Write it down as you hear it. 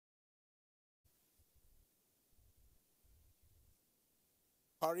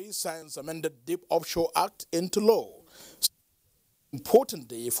Buhari signs amended Deep Offshore Act into law. Important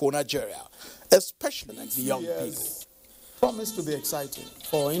day for Nigeria, especially the young people. Promised to be exciting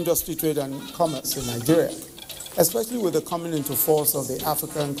for industry, trade and commerce in Nigeria, especially with the coming into force of the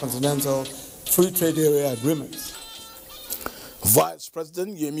African Continental Free Trade Area Agreements. Vice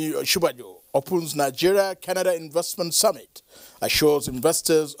President Yemi Osinbajo opens Nigeria-Canada Investment Summit, assures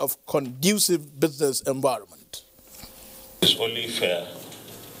investors of conducive business environment. It's only fair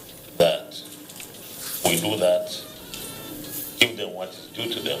that we do that, give them what is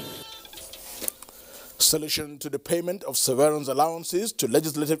due to them. Solution to the payment of severance allowances to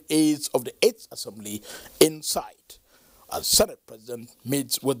legislative aides of the 8th Assembly in sight, as Senate President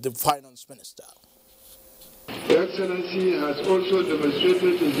meets with the Finance Minister. Your Excellency has also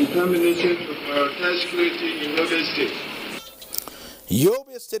demonstrated his determination to prioritize security in Yobe State.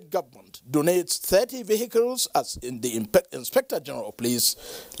 Yobe State government donates 30 vehicles as in the Inspector General of Police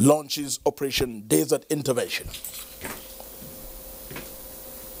launches Operation Desert Intervention.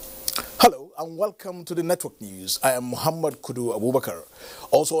 Hello and welcome to the Network News. I am Muhammad Kudu Abubakar.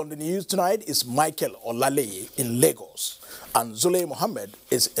 Also on the news tonight is Michael Olale in Lagos and Zulay Mohammed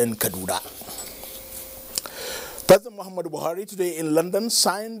is in Kaduna. President Muhammadu Buhari today in London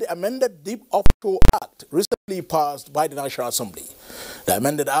signed the amended Deep Offshore Act recently passed by the National Assembly. The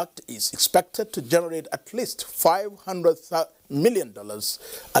amended act is expected to generate at least $500 million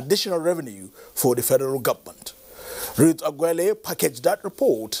additional revenue for the federal government. Ruth Aguele packaged that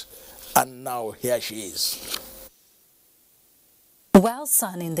report, and now here she is. While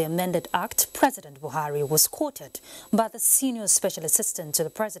signing the amended act, President Buhari was quoted by the senior special assistant to the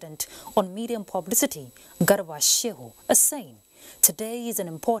president on media and publicity, Garba Shehu, as saying, "Today is an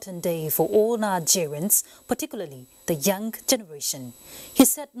important day for all Nigerians, particularly the young generation." He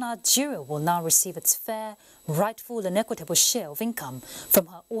said Nigeria will now receive its fair, rightful and equitable share of income from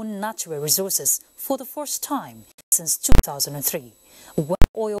her own natural resources for the first time since 2003. When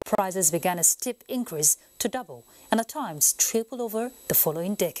oil prices began a steep increase to double and at times triple over the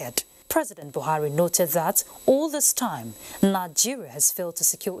following decade. President Buhari noted that all this time, Nigeria has failed to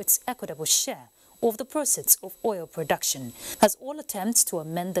secure its equitable share of the proceeds of oil production, as all attempts to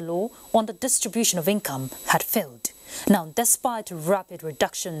amend the law on the distribution of income had failed. Now, despite rapid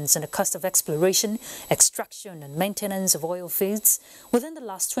reductions in the cost of exploration, extraction and maintenance of oil fields within the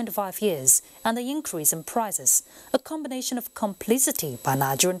last 25 years and the increase in prices, a combination of complicity by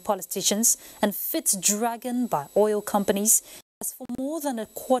Nigerian politicians and fits dragging by oil companies has for more than a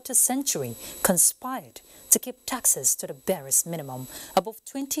quarter century conspired to keep taxes to the barest minimum, above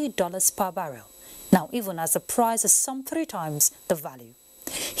 $20 per barrel. Now, even as the price is some 3 times the value.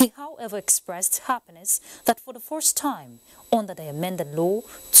 He, however, expressed happiness that for the first time under the amended law,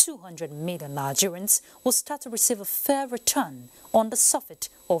 200 million Nigerians will start to receive a fair return on the surfeit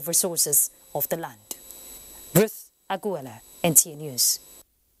of resources of the land. Ruth Aguela, NTA News.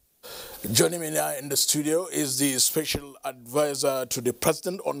 Joining me now in the studio is the Special Advisor to the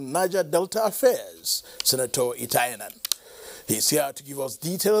President on Niger Delta Affairs, Senator Itayenan. He's here to give us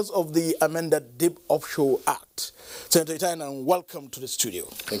details of the amended Deep Offshore Act. Senator Itayenan, welcome to the studio.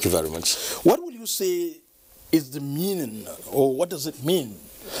 Thank you very much. What will you say is the meaning, or what does it mean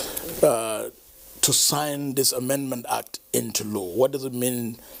to sign this Amendment Act into law? What does it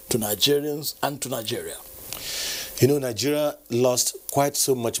mean to Nigerians and to Nigeria? You know, Nigeria lost quite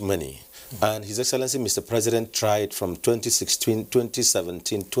so much money. And His Excellency, Mr. President, tried from 2016,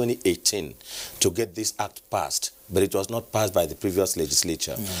 2017, 2018 to get this act passed, but it was not passed by the previous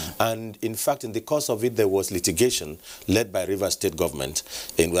legislature. And in fact, in the course of it, there was litigation led by Rivers State government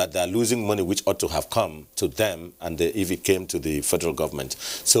in that they're losing money which ought to have come to them, and if it came to the federal government.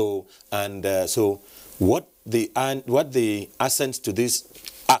 So what the assent to this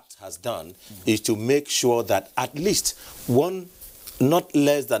act has done is to make sure that at least not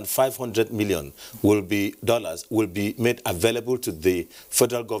less than $500 million will be made available to the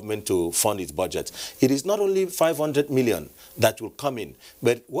federal government to fund its budget. It is not only $500 million that will come in,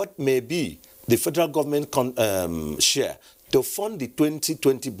 but what may be the federal government share to fund the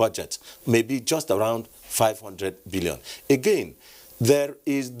 2020 budget may be just around $500 billion. Again, there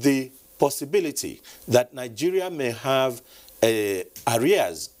is the possibility that Nigeria may have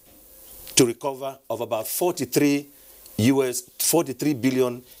arrears to recover of about 43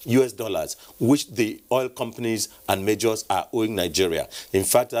 billion US dollars, which the oil companies and majors are owing Nigeria. In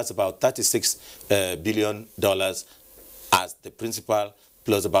fact, that's about $36 billion as the principal,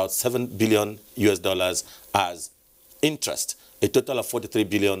 plus about $7 billion US dollars as interest. A total of $43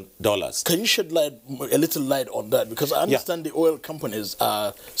 billion. Can you shed a little light on that? Because I understand the oil companies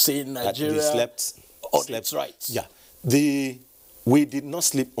are saying Nigeria slept on its rights. Yeah. The we did not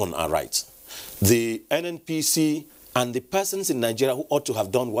sleep on our rights. The NNPC and the persons in Nigeria who ought to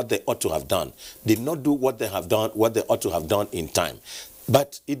have done what they ought to have done did not do what they ought to have done in time.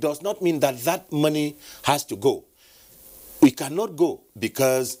 But it does not mean that that money has to go. We cannot go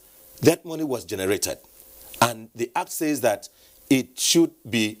because that money was generated. And the Act says that it should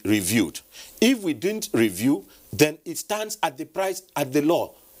be reviewed. If we didn't review, then it stands at the price at the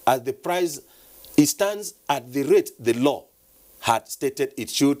law. It stands at the rate the law had stated it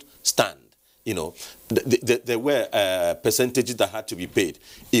should stand. You know, there were percentages that had to be paid.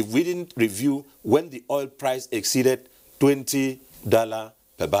 If we didn't review when the oil price exceeded $20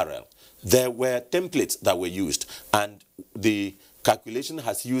 per barrel, there were templates that were used, and the calculation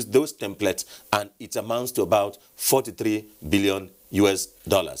has used those templates, and it amounts to about $43 billion US,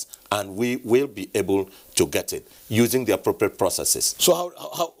 and we will be able to get it using the appropriate processes. So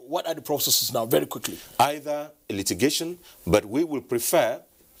what are the processes now, very quickly? Either a litigation, but we will prefer,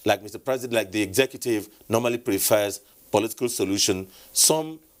 like Mr. President, like the executive normally prefers political solution,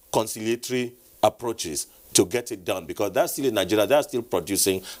 some conciliatory approaches to get it done, because that's still in Nigeria, they're still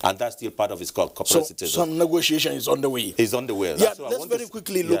producing, and that's still part of its corporate citizen. So some negotiation is on the way. Is on the way. Yeah, let's very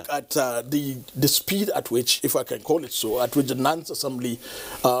quickly look at the speed at which, if I can call it so, at which the NANS Assembly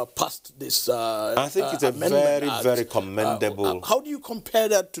passed this I think it's a very, very commendable. How do you compare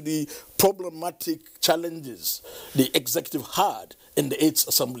that to the problematic challenges the executive had in the 8th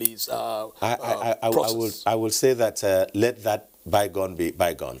Assembly's process? I will say that let that bygone be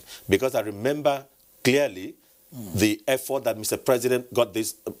bygone, because I remember clearly the effort that Mr. President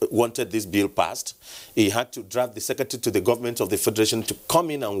wanted this bill passed. He had to draft the Secretary to the Government of the Federation to come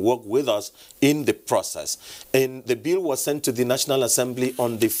in and work with us in the process. And the bill was sent to the National Assembly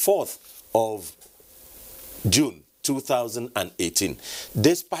on the 4th of June 2018.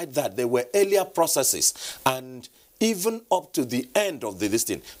 Despite that, there were earlier processes, and even up to the end of this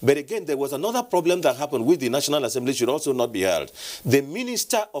thing. But again, there was another problem that happened with the National Assembly should also not be held. The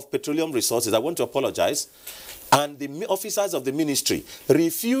Minister of Petroleum Resources, I want to apologize, and the officers of the ministry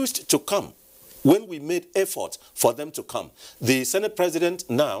refused to come when we made effort for them to come. The Senate President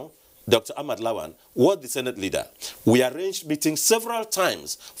now, Dr. Ahmad Lawan, was the Senate leader. We arranged meetings several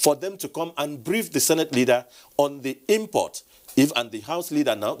times for them to come and brief the Senate leader on the import, and the House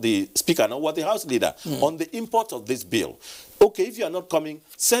leader now, the Speaker now, was the House leader, on the import of this bill. Okay, if you are not coming,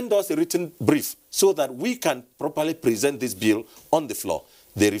 send us a written brief so that we can properly present this bill on the floor.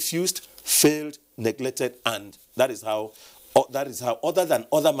 They refused, failed, neglected, and that is how, other than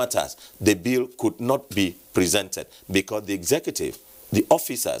other matters, the bill could not be presented because the executive, the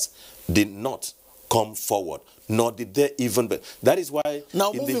officers, did not come forward, nor did they even. That is why.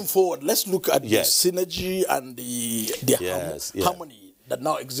 Now, moving forward, let's look at the synergy and the harmony that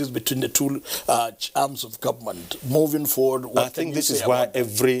now exists between the two arms of government. Moving forward, I think this is why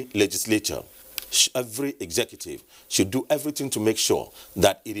every legislature, every executive should do everything to make sure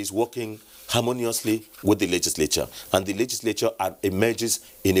that it is working harmoniously with the legislature, and the legislature emerges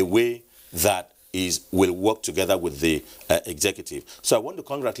in a way that will work together with the executive. So I want to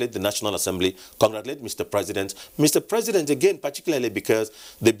congratulate the National Assembly, congratulate Mr. President. Mr. President, again, particularly because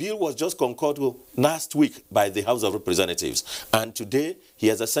the bill was just concurred last week by the House of Representatives, and today he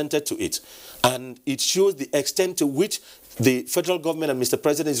has assented to it. And it shows the extent to which the federal government and Mr.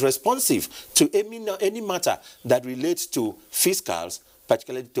 President is responsive to any matter that relates to fiscals,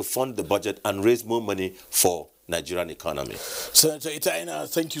 particularly to fund the budget and raise more money for Nigerian economy. Senator Itaina,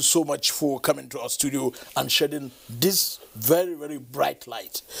 thank you so much for coming to our studio and shedding this very, very bright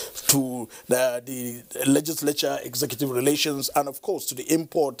light to the legislature, executive relations, and of course to the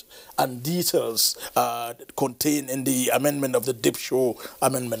import and details contained in the amendment of the Deep Show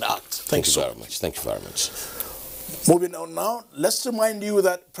Amendment Act. Thank you very much. Thank you very much. Moving on now, let's remind you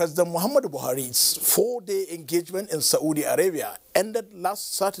that President Muhammadu Buhari's 4-day engagement in Saudi Arabia ended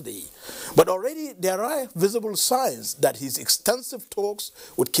last Saturday. But already there are visible signs that his extensive talks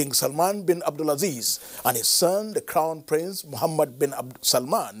with King Salman bin Abdulaziz and his son, the Crown Prince Mohammed bin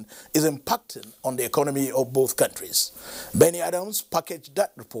Salman, is impacting on the economy of both countries. Benny Adams packaged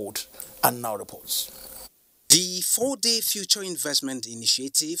that report and now reports. The 4-day Future Investment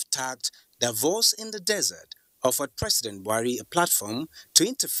Initiative, tagged Davos in the Desert, offered President Buhari a platform to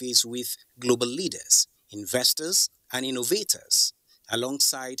interface with global leaders, investors, and innovators,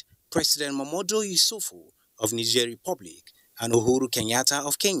 alongside President Mamadou Yusufu of Niger Republic and Uhuru Kenyatta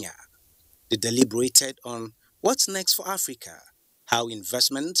of Kenya. They deliberated on what's next for Africa, how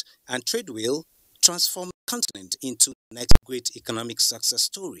investment and trade will transform the continent into the next great economic success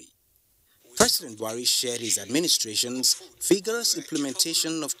story. President Buhari shared his administration's vigorous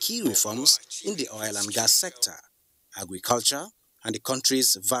implementation of key reforms in the oil and gas sector, agriculture, and the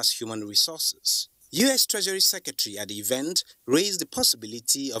country's vast human resources. U.S. Treasury Secretary at the event raised the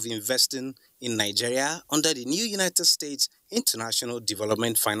possibility of investing in Nigeria under the new United States International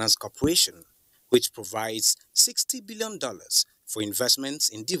Development Finance Corporation, which provides $60 billion for investments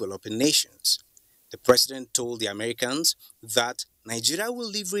in developing nations. The president told the Americans that Nigeria will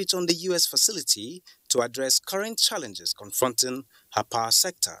leverage on the U.S. facility to address current challenges confronting her power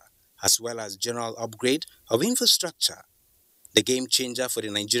sector, as well as general upgrade of infrastructure. The game changer for the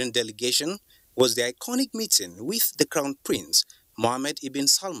Nigerian delegation was the iconic meeting with the Crown Prince, Mohammed ibn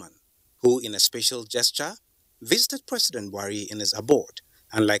Salman, who, in a special gesture, visited President Buhari in his abode,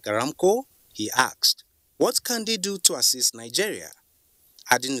 and like Aramco, he asked, what can they do to assist Nigeria?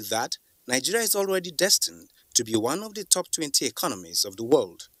 Adding that Nigeria is already destined to be one of the top 20 economies of the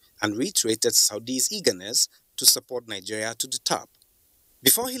world, and reiterated Saudi's eagerness to support Nigeria to the top.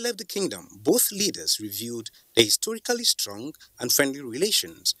 Before he left the kingdom, both leaders reviewed the historically strong and friendly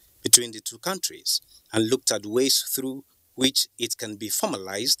relations between the two countries and looked at ways through which it can be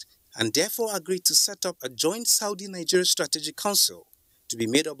formalized, and therefore agreed to set up a joint Saudi-Nigeria Strategic Council to be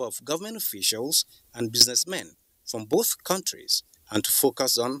made up of government officials and businessmen from both countries, and to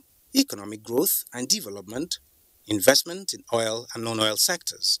focus on economic growth and development, investment in oil and non-oil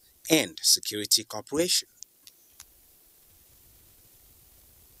sectors, and security cooperation.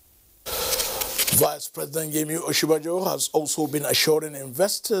 Vice President Yemi Osinbajo has also been assuring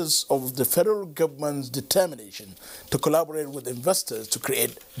investors of the federal government's determination to collaborate with investors to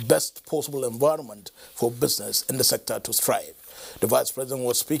create best possible environment for business in the sector to thrive. The Vice President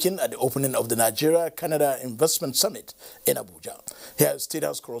was speaking at the opening of the Nigeria-Canada Investment Summit in Abuja. Here is State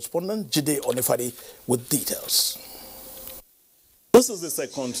House correspondent Jide Onifadi with details. This is the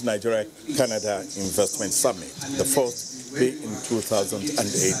second Nigeria-Canada Investment Summit, the first day in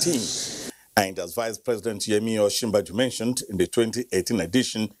 2018. And as Vice President Yemi Osinbajo mentioned in the 2018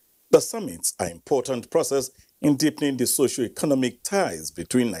 edition, the summits are an important process in deepening the socio-economic ties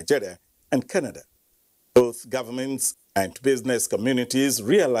between Nigeria and Canada. Both governments and business communities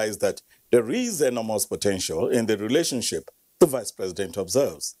realize that there is enormous potential in the relationship, the Vice President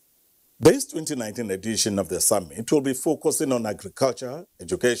observes. This 2019 edition of the summit will be focusing on agriculture,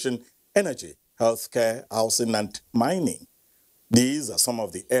 education, energy, healthcare, housing, and mining. These are some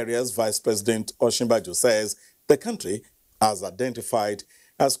of the areas Vice President Osinbajo says the country has identified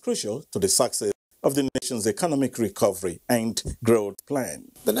as crucial to the success of the nation's economic recovery and growth plan.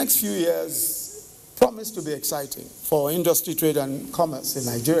 The next few years promise to be exciting for industry, trade, and commerce in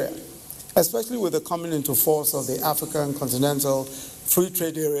Nigeria, especially with the coming into force of the African Continental Free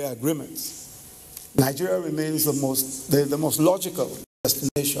Trade Area agreements. Nigeria remains the most logical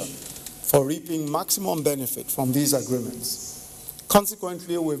destination for reaping maximum benefit from these agreements.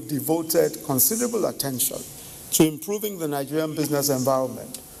 Consequently, we've devoted considerable attention to improving the Nigerian business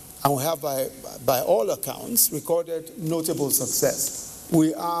environment, and we have, by all accounts, recorded notable success.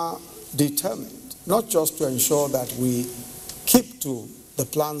 We are determined not just to ensure that we keep to the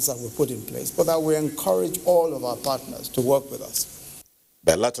plans that we put in place, but that we encourage all of our partners to work with us.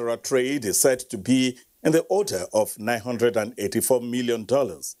 Bilateral trade is said to be in the order of $984 million.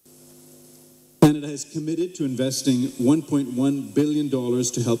 Canada has committed to investing $1.1 billion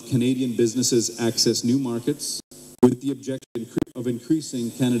to help Canadian businesses access new markets, with the objective of increasing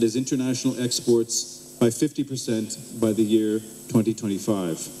Canada's international exports by 50% by the year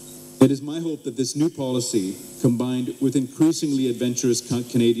 2025. It is my hope that this new policy, combined with increasingly adventurous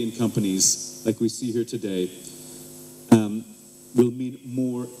Canadian companies like we see here today, will mean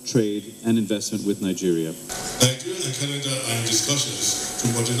more trade and investment with Nigeria. Nigeria and Canada are in discussions to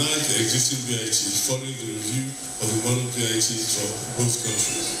modernize the existing BITs following the review of the model BITs from both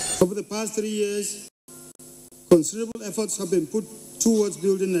countries. Over the past 3 years, considerable efforts have been put towards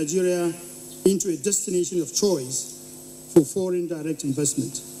building Nigeria into a destination of choice for foreign direct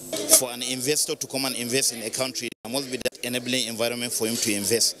investment. For an investor to come and invest in a country, there must be that enabling environment for him to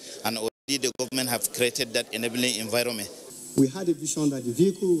invest. And already the government have created that enabling environment. We had a vision that the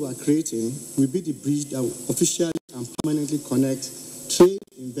vehicle we are creating will be the bridge that will officially and permanently connect trade,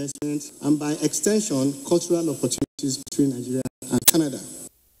 investment, and by extension, cultural opportunities between Nigeria and Canada.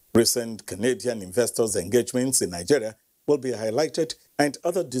 Recent Canadian investors' engagements in Nigeria will be highlighted, and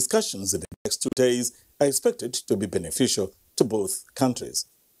other discussions in the next 2 days are expected to be beneficial to both countries.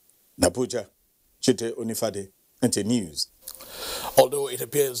 In Abuja, Jide Onifadi, NTA News. Although it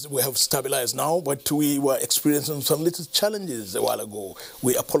appears we have stabilized now, but we were experiencing some little challenges a while ago.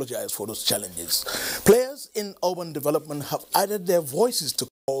 We apologize for those challenges. Players in urban development have added their voices to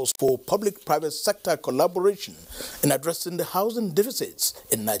calls for public-private sector collaboration in addressing the housing deficits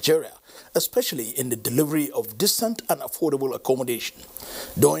in Nigeria, especially in the delivery of decent and affordable accommodation.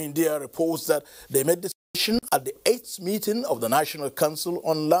 Dawn India reports that they made this decision at the 8th meeting of the National Council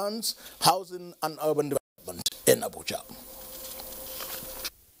on Lands, Housing and Urban Development in Abuja.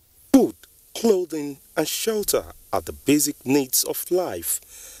 Food, clothing and shelter are the basic needs of life.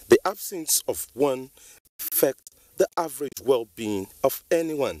 The absence of one affects the average well-being of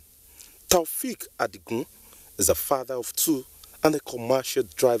anyone. Taufik Adigun is a father of two and a commercial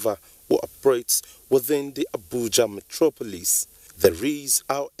driver who operates within the Abuja metropolis. There is,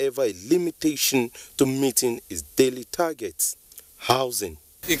 however, a limitation to meeting his daily targets: housing.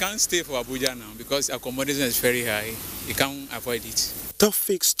 You can't stay for Abuja now because accommodation is very high. You can't avoid it.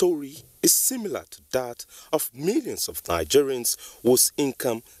 Taufik's story is similar to that of millions of Nigerians whose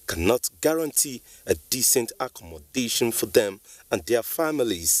income cannot guarantee a decent accommodation for them and their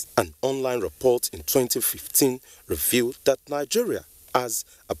families. An online report in 2015 revealed that Nigeria has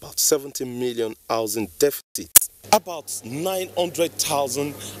about 70 million housing deficit. About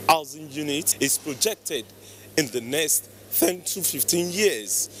 900,000 housing units is projected in the next 10 to 15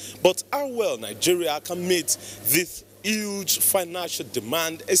 years. But how well Nigeria can meet this huge financial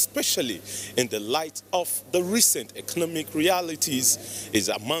demand, especially in the light of the recent economic realities, is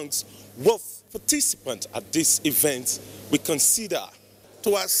amongst what participants at this event we consider.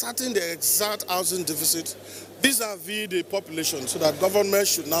 To ascertain the exact housing deficit vis-a-vis the population, so that government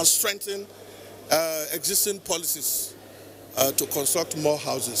should now strengthen existing policies to construct more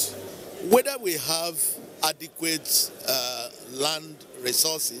houses. Whether we have adequate land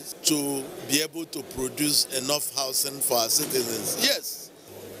resources to be able to produce enough housing for our citizens, yes.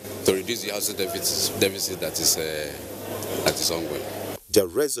 To reduce the housing deficit that is ongoing. Their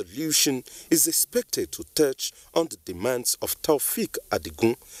resolution is expected to touch on the demands of Taufik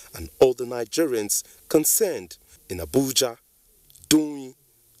Adigun and all the Nigerians concerned. In Abuja, Dawn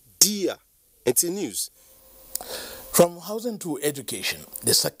India, NT News. From housing to education,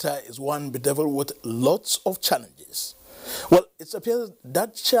 the sector is one bedeviled with lots of challenges. Well, it appears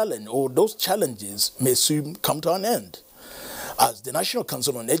that challenge or those challenges may soon come to an end, as the National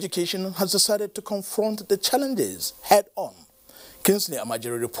Council on Education has decided to confront the challenges head-on. Kingsley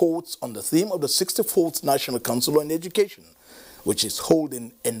Amajiri reports on the theme of the 64th National Council on Education, which is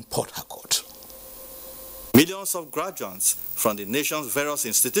holding in Port Harcourt. Millions of graduates from the nation's various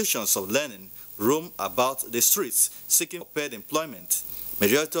institutions of learning roam about the streets seeking paid employment.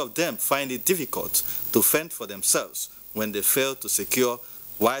 Majority of them find it difficult to fend for themselves when they fail to secure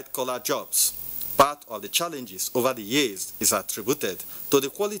white-collar jobs. Part of the challenges over the years is attributed to the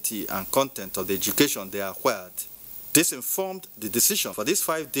quality and content of the education they acquired. This informed the decision for this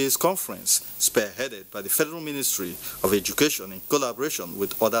 5-day conference, spearheaded by the Federal Ministry of Education in collaboration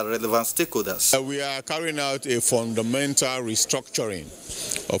with other relevant stakeholders. We are carrying out a fundamental restructuring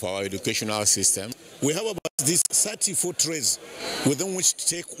of our educational system. We have about these 30 trays within which to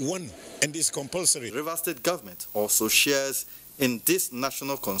take one, and it's compulsory. The Rivers State government also shares in this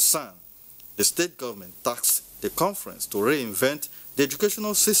national concern. The state government tasked the conference to reinvent the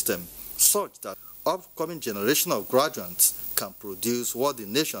educational system such that upcoming generation of graduates can produce what the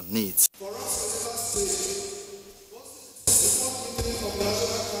nation needs. For us,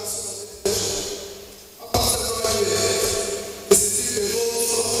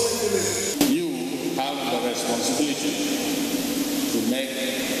 you have the responsibility to make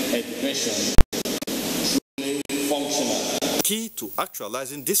education truly functional. Key to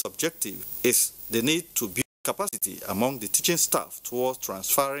actualizing this objective is the need to build capacity among the teaching staff towards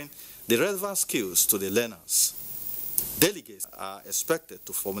transferring the relevant skills to the learners. Delegates are expected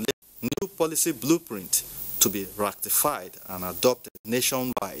to formulate new policy blueprint to be ratified and adopted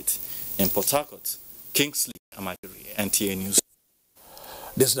nationwide. In Port Harcourt, Kingsley Amajiri, NTA News.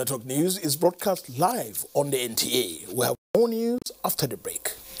 This network news is broadcast live on the NTA. We have more news after the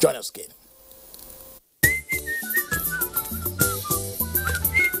break. Join us again.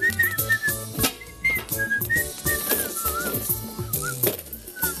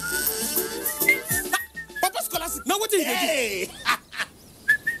 Now what is it?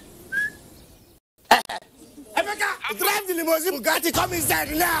 Emeka, drive the limousine Bugatti, come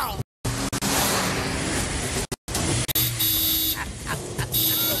inside now.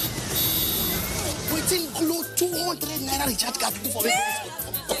 Waiting below 200 naira recharge card do for me.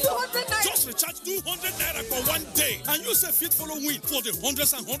 200 naira. Just recharge 200 naira for 1 day, and you say fit follow win for the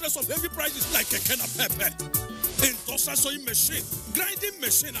hundreds and hundreds of heavy prizes like Keke na Pepe, industrial sewing machine, grinding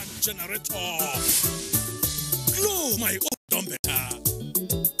machine, and generator. Glow, my own done better.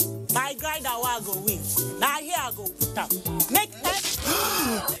 My grinder will go win. Now here I go put up. Make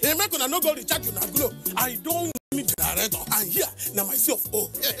Hey, make una no go recharge una glow. I don't need generator. And here, now myself. Oh,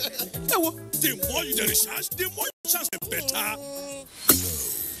 the more you recharge, the more your chance better.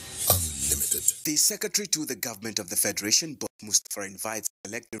 The Secretary to the Government of the Federation, Bob Mustafa, invites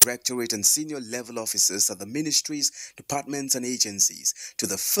select directorate and senior level officers of the ministries, departments and agencies to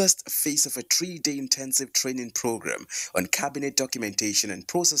the first phase of a 3-day intensive training program on cabinet documentation and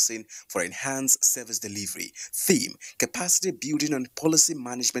processing for enhanced service delivery. Theme: capacity building on policy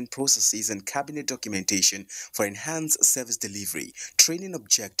management processes and cabinet documentation for enhanced service delivery. Training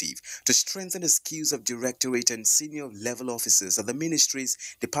objective: to strengthen the skills of directorate and senior level officers of the ministries,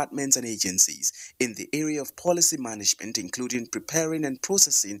 departments and agencies in the area of policy management, including preparing and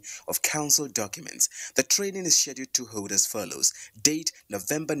processing of council documents. The training is scheduled to hold as follows. Date: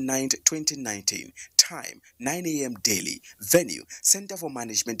 November 9th, 2019. Time: 9 a.m. daily. Venue: Center for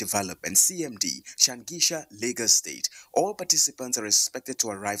Management Development, CMD, Shangisha, Lagos State. All participants are expected to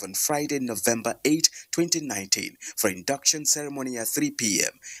arrive on Friday, November 8, 2019 for induction ceremony at 3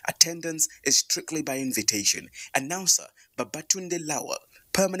 p.m. Attendance is strictly by invitation. Announcer: Babatunde Lawal,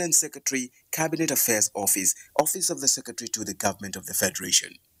 Permanent Secretary, Cabinet Affairs Office, Office of the Secretary to the Government of the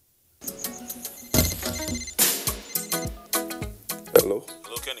Federation. Hello?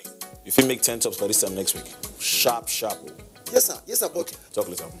 Hello, Kenny. If you make 10 tops for this time next week, sharp. Yes, sir, but... Okay, talk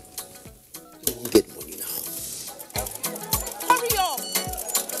later. You get money now. Hurry up!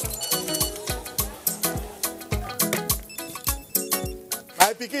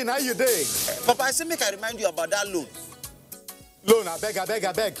 My pikin, how you doing? Papa, I say make I remind you about that loan. Loan, I beg.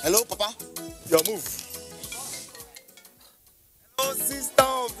 Hello, Papa? Your move. Hello, sister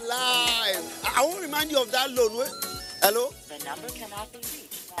of life. I won't remind you of that loan. Hello? The number cannot be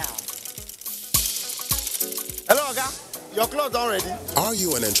reached now. Hello, Oga. Your clothes are ready. Are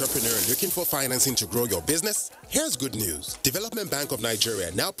you an entrepreneur looking for financing to grow your business? Here's good news. Development Bank of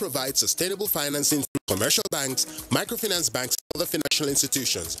Nigeria now provides sustainable financing through commercial banks, microfinance banks, and other financial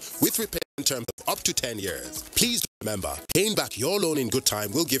institutions with repayment terms of up to 10 years. Please remember, paying back your loan in good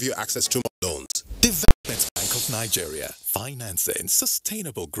time will give you access to more loans. Development Bank of Nigeria, financing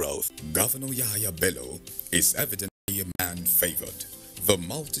sustainable growth. Governor Yahaya Bello is evidently a man favored. The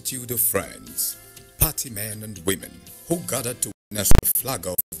multitude of friends, party men and women who gathered to witness the flag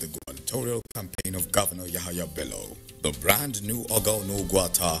off of the gubernatorial campaign of Governor Yahaya Bello, the brand new Oga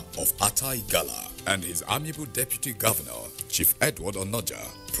Onogwata of Atai Gala, and his amiable deputy governor, Chief Edward Onoja,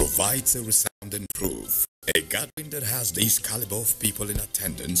 provides a resounding proof. A gathering that has this caliber of people in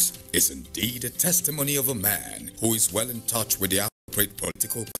attendance is indeed a testimony of a man who is well in touch with the appropriate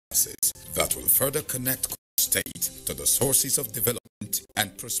political classes that will further connect the state to the sources of development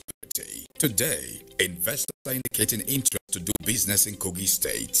and prosperity. Today, investors are indicating interest to do business in Kogi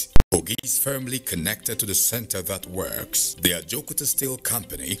State. Kogi is firmly connected to the center that works. The Ajokuta Steel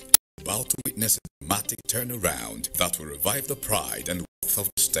Company is about to witness a dramatic turnaround that will revive the pride and wealth of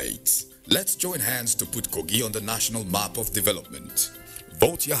the state. Let's join hands to put Kogi on the national map of development.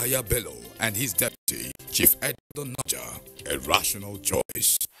 Vote Yahaya Bello and his deputy, Chief Edward Onoja, a rational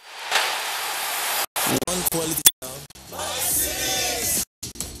choice. One quality town.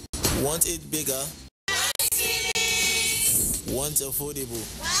 Want it bigger? Want affordable?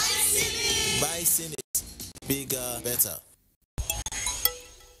 Buy Senate. Bigger, better.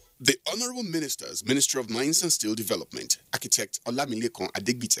 The Honorable Ministers, Minister of Mines and Steel Development, Architect Olamilekon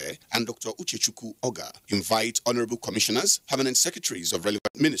Adegbite and Dr. Uchechuku Oga, invite Honorable Commissioners, Permanent Secretaries of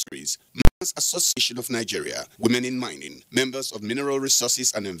relevant ministries, Mines Association of Nigeria, Women in Mining, members of Mineral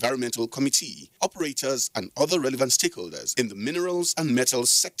Resources and Environmental Committee, operators and other relevant stakeholders in the minerals and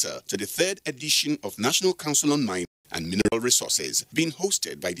metals sector to the 3rd edition of National Council on Mining and Mineral Resources, being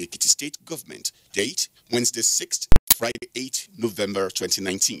hosted by the Ekiti State Government. Date: Wednesday 6th, Friday 8 November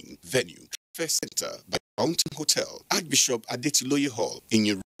 2019. Venue: Fair Center by Fountain Hotel, Archbishop Adetiloye Hall,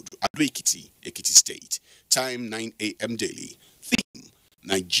 Inye Road, Ado Ekiti, Ekiti State. Time: 9 a.m. daily. Theme: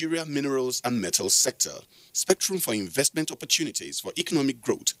 Nigeria Minerals and Metals Sector. Spectrum for investment opportunities for economic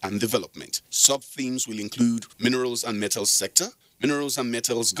growth and development. Sub-themes will include minerals and metals sector, minerals and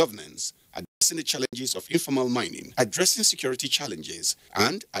metals governance, addressing the challenges of informal mining, addressing security challenges,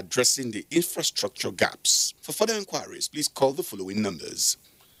 and addressing the infrastructure gaps. For further inquiries, please call the following numbers.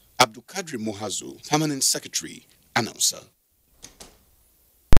 Abdul Kadri Mohazu, Permanent Secretary, Announcer.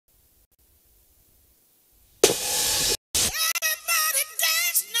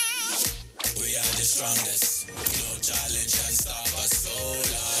 We are the strongest. No challenge can stop us. So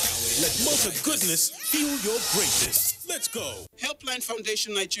long. Let Motor Goodness fuel your greatness. Let's go. Helpline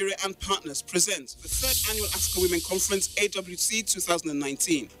Foundation Nigeria and partners present the 3rd Annual Africa Women Conference AWC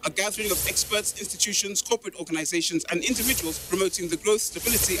 2019, a gathering of experts, institutions, corporate organizations, and individuals promoting the growth,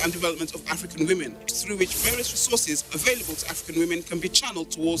 stability, and development of African women, through which various resources available to African women can be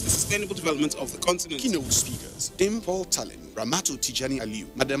channeled towards the sustainable development of the continent. Keynote speakers: Dame Paul Talin, Ramatu Tijani Aliu,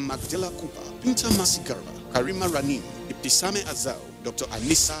 Madam Magdala Cooper, Binta Masigarba, Karima Ranim, Ibtisame Azal, Dr.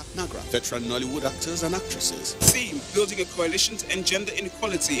 Anissa Nagra, veteran Nollywood actors and actresses. Theme: Building a Coalition to End Gender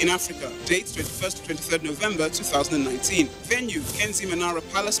Inequality in Africa. Date: 21st to 23rd November 2019. Venue: Kenzi Menara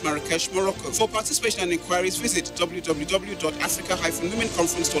Palace, Marrakesh, Morocco. For participation and inquiries, visit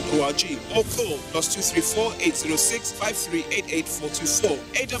www.africa-womenconference.org or call +234 806 5388424.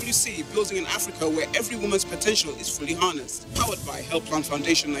 AWC: Building an Africa where every woman's potential is fully harnessed. Powered by Helpline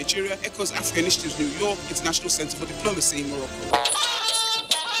Foundation Nigeria, Echoes Africa Initiatives New York, International Center for Diplomacy, Morocco.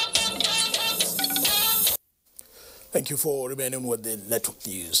 Thank you for remaining with the network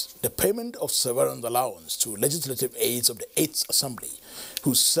news. The payment of severance allowance to legislative aides of the 8th Assembly,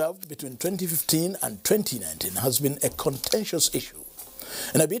 who served between 2015 and 2019, has been a contentious issue.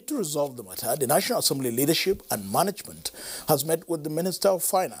 In a bid to resolve the matter, the National Assembly leadership and management has met with the Minister of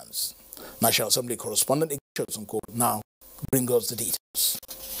Finance. National Assembly correspondent Igwe now brings us the details.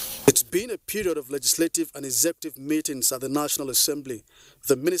 It's been a period of legislative and executive meetings at the National Assembly.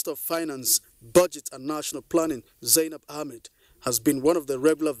 The Minister of Finance, Budget and National Planning, Zainab Ahmed, has been one of the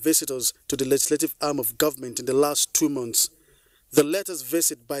regular visitors to the legislative arm of government in the last 2 months. The latest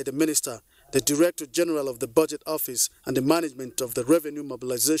visit by the Minister, the Director General of the Budget Office and the management of the Revenue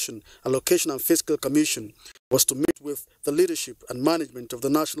Mobilization, Allocation and Fiscal Commission was to meet with the leadership and management of the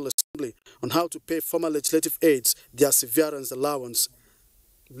National Assembly on how to pay former legislative aides their severance allowance.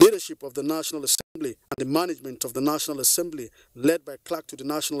 Leadership of the National Assembly and the management of the National Assembly, led by Clerk to the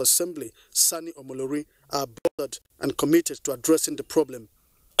National Assembly, Sani Omolori, are bothered and committed to addressing the problem.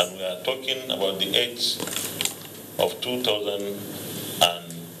 And we are talking about the aides of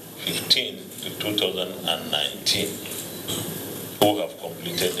 2015 to 2019 who have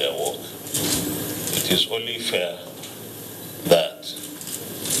completed their work. It is only fair that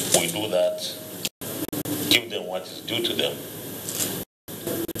we do that, give them what is due to them.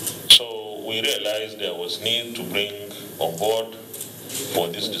 So we realized there was need to bring on board for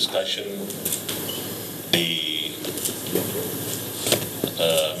this discussion the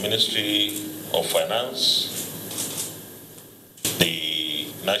Ministry of Finance, the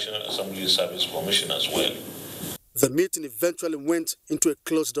National Assembly Service Commission as well. The meeting eventually went into a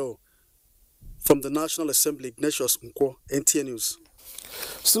closed door. From the National Assembly, Ignatius Nkwo, NTA News.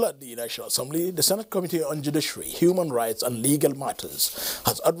 Still at the National Assembly, the Senate Committee on Judiciary, Human Rights and Legal Matters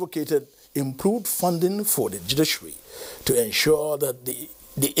has advocated improved funding for the judiciary to ensure that the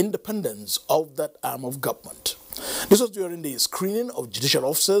independence of that arm of government. This was during the screening of judicial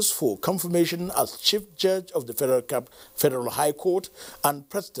officers for confirmation as Chief Judge of the Federal High Court and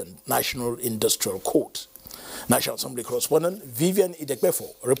President, National Industrial Court. National Assembly correspondent Vivian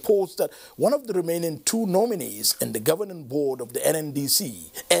Idegbefo reports that one of the remaining 2 nominees in the governing board of the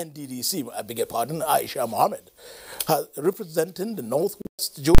NDDC, I beg your pardon, Aisha Mohammed, representing the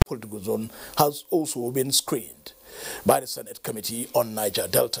Northwest Geopolitical Zone, has also been screened by the Senate Committee on Niger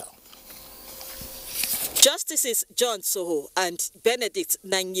Delta. Justices John Soho and Benedict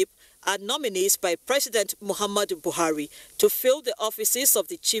Nanyip are nominees by President Muhammadu Buhari to fill the offices of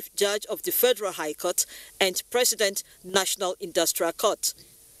the Chief Judge of the Federal High Court and President, National Industrial Court.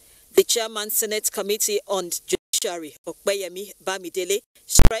 The Chairman Senate Committee on Judiciary, Okpeyemi Bamidele,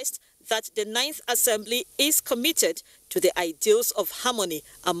 stressed that the 9th Assembly is committed to the ideals of harmony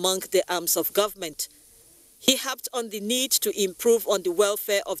among the arms of government. He harped on the need to improve on the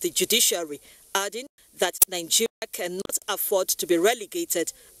welfare of the judiciary, adding that Nigeria cannot afford to be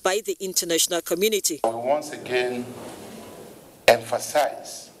relegated by the international community. We once again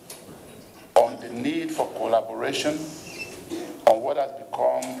emphasize on the need for collaboration on what has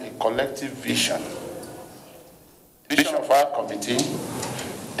become a collective vision. The vision of our committee,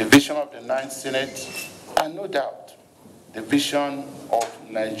 the vision of the 9th Senate, and no doubt the vision of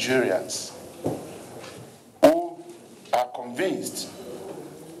Nigerians who are convinced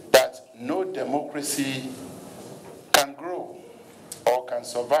that no democracy can grow or can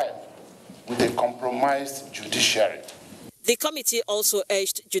survive with a compromised judiciary. The committee also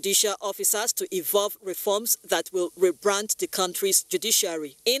urged judicial officers to evolve reforms that will rebrand the country's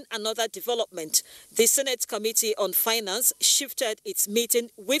judiciary. In another development, the Senate Committee on Finance shifted its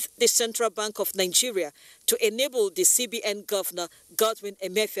meeting with the Central Bank of Nigeria to enable the CBN Governor, Godwin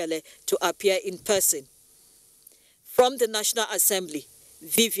Emefiele, to appear in person. From the National Assembly,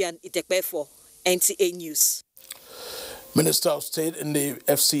 Vivian Idegbefo, NTA News. Minister of State in the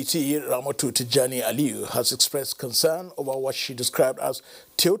FCT, Ramatu Tijani Aliyu, has expressed concern over what she described as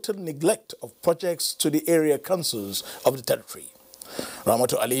total neglect of projects to the area councils of the territory.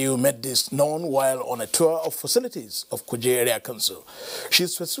 Ramatu Aliyu made this known while on a tour of facilities of Kuje Area Council. She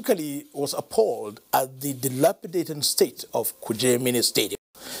specifically was appalled at the dilapidated state of Kuje Mini Stadium.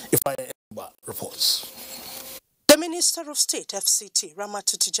 Ifeanyi reports. The Minister of State, FCT,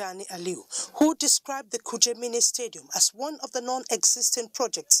 Ramatu Tijani Aliyu, who described the Kuje Mini Stadium as one of the non-existing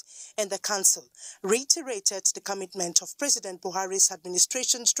projects in the council, reiterated the commitment of President Buhari's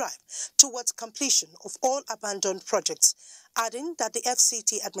administration's drive towards completion of all abandoned projects, adding that the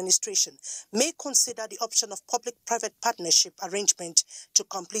FCT administration may consider the option of public-private partnership arrangement to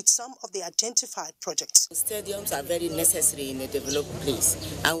complete some of the identified projects. Stadiums are very necessary in a developed place,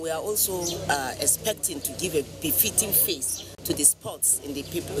 and we are also expecting to give a befitting face to the sports in the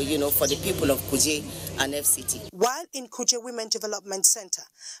people, for the people of Kuje and FCT. While in Kuje Women Development Center,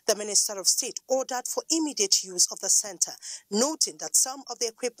 the Minister of State ordered for immediate use of the center, noting that some of the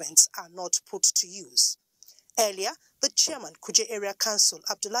equipments are not put to use. Earlier, the chairman, Kuje Area Council,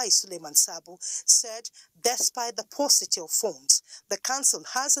 Abdullahi Suleiman Sabo, said despite the paucity of funds, the council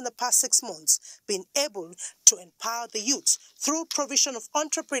has in the past 6 months been able to empower the youth through provision of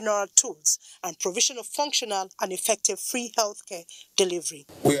entrepreneurial tools and provision of functional and effective free healthcare delivery.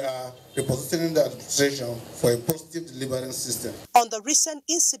 We are repositioning the administration for a positive delivery system. On the recent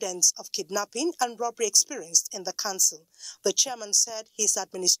incidents of kidnapping and robbery experienced in the council, the chairman said his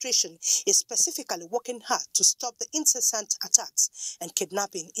administration is specifically working hard to stop the incessant attacks and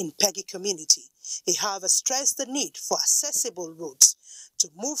kidnapping in Peggy community. He, however, stressed the need for accessible roads to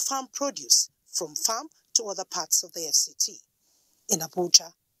move farm produce from farm to other parts of the FCT. In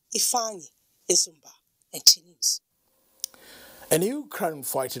Abuja, Ifeanyi Ezumba, NT News. A new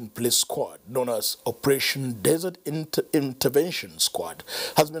crime-fighting police squad known as Operation Desert Intervention Squad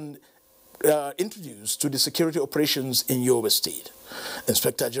has been introduced to the security operations in Yobe State.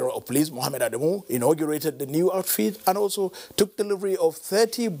 Inspector General of Police Mohammed Adamu inaugurated the new outfit and also took delivery of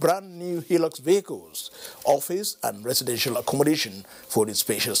 30 brand new Hilux vehicles, office and residential accommodation for the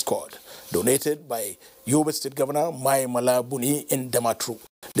special squad, donated by Yobe State Governor Mai Mala Buni in Damaturu,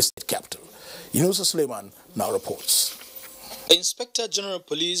 the state capital. Yunusa Suleiman now reports. Inspector General of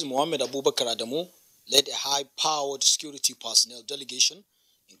Police Mohammed Abubakar Adamu led a high-powered security personnel delegation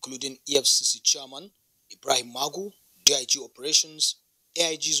including EFCC Chairman Ibrahim Magu, DIG Operations,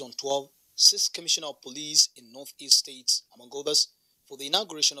 AIGs on 12, 6th Commissioner of Police in Northeast States, among others, for the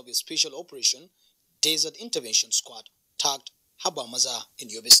inauguration of a special operation, Desert Intervention Squad, tagged Habamaza in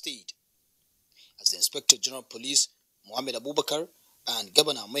Yobe State. As the Inspector General of Police, Mohammed Abubakar, and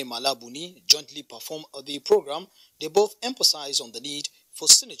Governor Mai Mala Buni jointly performed the program, they both emphasized on the need for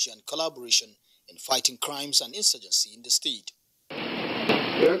synergy and collaboration in fighting crimes and insurgency in the state.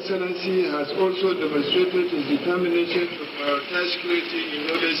 Your Excellency has also demonstrated his determination to prioritize security in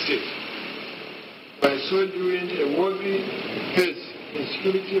Yobe State. By so doing, a worthy pace in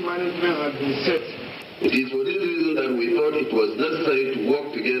security management has been set. It is for this reason that we thought it was necessary to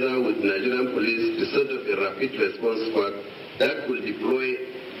work together with Nigerian police to set up a rapid response squad that could deploy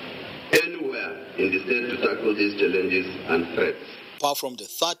anywhere in the state to tackle these challenges and threats. Apart from the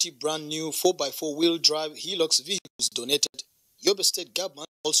 30 brand new 4x4 wheel drive Hilux vehicles donated, Yobe State government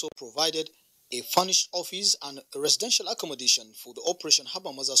also provided a furnished office and a residential accommodation for the Operation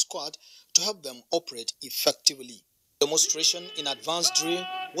Habamaza squad to help them operate effectively. Demonstration in advanced drill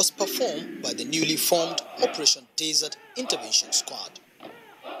was performed by the newly formed Operation Desert Intervention Squad.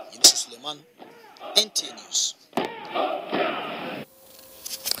 Yunusa Suleiman, NTA News.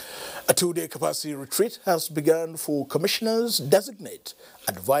 A 2-day capacity retreat has begun for commissioners, designate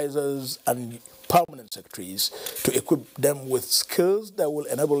advisors and permanent secretaries to equip them with skills that will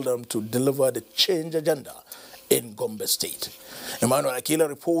enable them to deliver the change agenda in Gombe State. Emmanuel Akila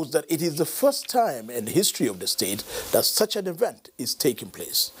reports that it is the first time in the history of the state that such an event is taking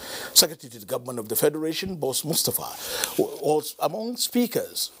place. Secretary to the Government of the Federation, Boss Mustafa, was among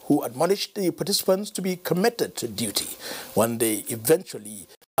speakers who admonished the participants to be committed to duty when they eventually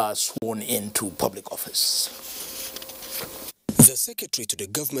are sworn into public office. The Secretary to the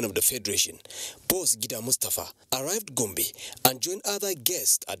Government of the Federation, Boss Gida Mustafa, arrived Gombe and joined other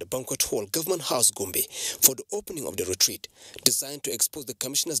guests at the banquet hall, Government House Gombe, for the opening of the retreat, designed to expose the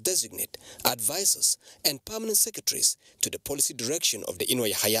commissioners designate, advisors, and permanent secretaries to the policy direction of the Inua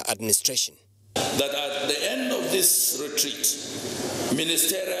Yahya administration. That at the end of this retreat,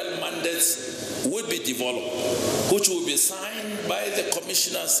 ministerial mandates would be developed, which will be signed by the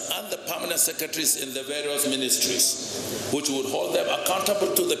commissioners and the permanent secretaries in the various ministries, which would hold them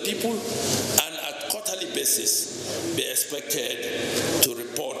accountable to the people, and at quarterly basis be expected to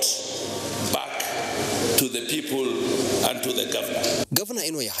report back to the people and to the governor. Governor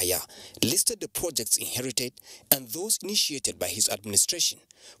Eno Yahaya listed the projects inherited and those initiated by his administration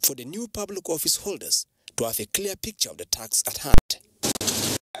for the new public office holders to have a clear picture of the task at hand.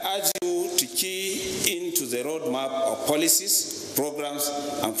 I urge you to key into the roadmap of policies, programs,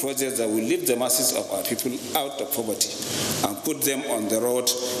 and projects that will lift the masses of our people out of poverty and put them on the road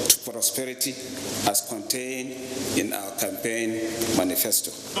to prosperity as contained in our campaign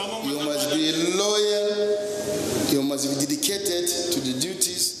manifesto. You must be loyal, you must be dedicated to the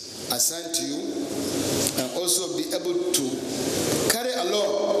duties assigned to you, and also be able to carry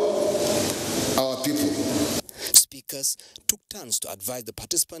along our people. Speakers took turns to advise the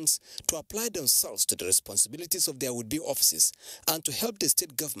participants to apply themselves to the responsibilities of their would-be offices and to help the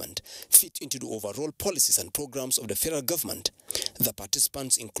state government fit into the overall policies and programs of the federal government. The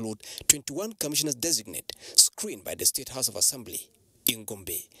participants include 21 commissioners designate screened by the State House of Assembly in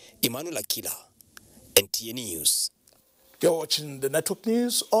Gombe. Emmanuel Akila, NTA News. You're watching the network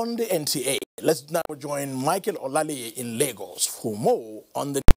news on the NTA. Let's now join Michael Olali in Lagos for more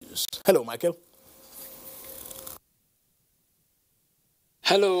on the news. Hello, Michael.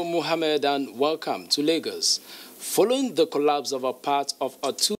 Hello, Mohammed, and welcome to Lagos. Following the collapse of a part of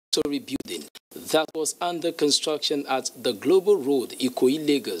a two-story building that was under construction at the Global Road, Ikoyi,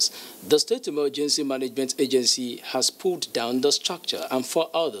 Lagos, the State Emergency Management Agency has pulled down the structure and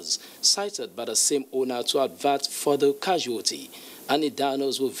 4 others cited by the same owner to avert further casualty. Annie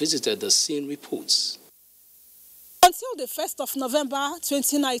Danos who visited the scene reports. Until the 1st of November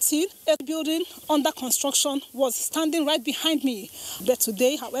 2019, a building under construction was standing right behind me. But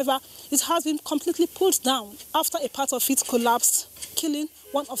today, however, it has been completely pulled down after a part of it collapsed, killing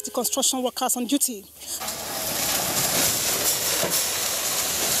one of the construction workers on duty.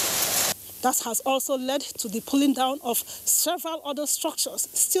 That has also led to the pulling down of several other structures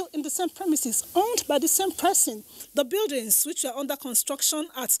still in the same premises owned by the same person. The buildings which were under construction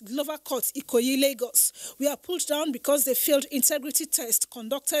at Glover Court, Ikoyi, Lagos, were pulled down because they failed integrity tests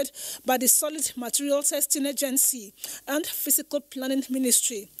conducted by the Solid Material Testing Agency and Physical Planning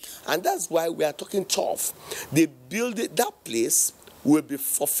Ministry. And that's why we are talking tough. That place will be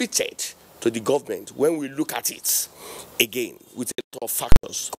forfeited to the government when we look at it again with a lot of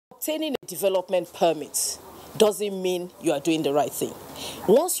factors. Obtaining a development permit doesn't mean you are doing the right thing.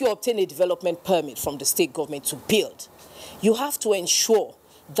 Once you obtain a development permit from the state government to build, you have to ensure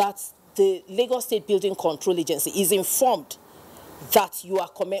that the Lagos State Building Control Agency is informed that you are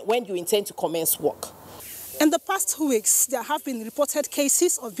when you intend to commence work. In the past 2 weeks, there have been reported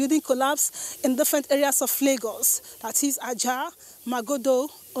cases of building collapse in different areas of Lagos, that is Ajah, Magodo,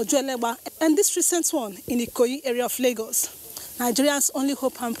 Ojuelegba, and this recent one in Ikoyi area of Lagos. Nigerians only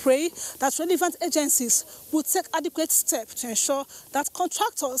hope and pray that relevant agencies will take adequate steps to ensure that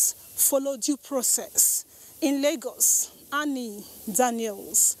contractors follow due process. In Lagos, Annie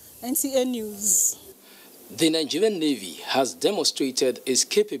Daniels, NTA News. The Nigerian Navy has demonstrated its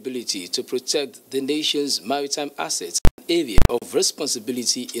capability to protect the nation's maritime assets and area of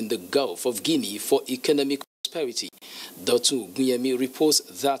responsibility in the Gulf of Guinea for economic prosperity. Dr. Guyemi reports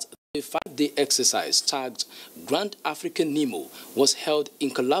that the 5-day exercise tagged Grand African Nemo was held in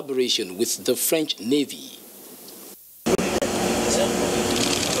collaboration with the French Navy.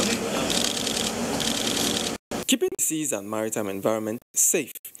 Keeping the seas and maritime environment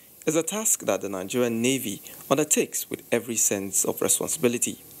safe is a task that the Nigerian Navy undertakes with every sense of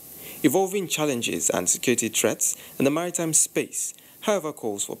responsibility. Evolving challenges and security threats in the maritime space, however,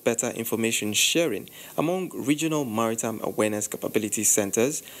 calls for better information sharing among regional maritime awareness capability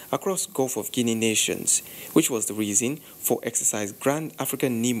centers across Gulf of Guinea nations, which was the reason for Exercise Grand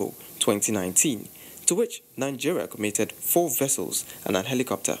African Nemo 2019, to which Nigeria committed 4 vessels and a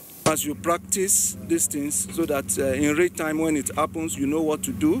helicopter. As you practice these things so that in real time when it happens, you know what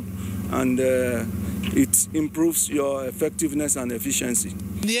to do, and it improves your effectiveness and efficiency.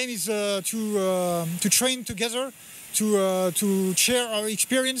 The aim is to train together, to share our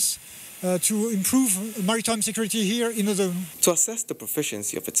experience, to improve maritime security here in the zone. To assess the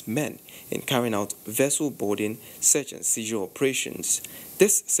proficiency of its men in carrying out vessel boarding, search and seizure operations,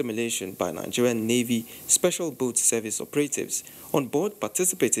 this simulation by Nigerian Navy Special Boat Service operatives on board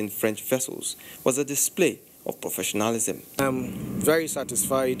participating French vessels was a display of professionalism. I'm very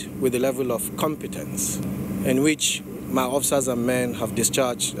satisfied with the level of competence in which my officers and men have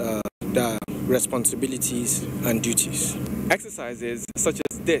discharged their responsibilities and duties. Exercises such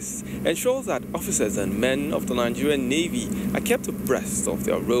as this ensures that officers and men of the Nigerian Navy are kept abreast of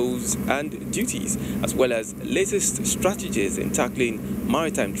their roles and duties, as well as latest strategies in tackling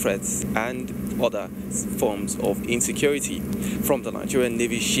maritime threats and other forms of insecurity. From the Nigerian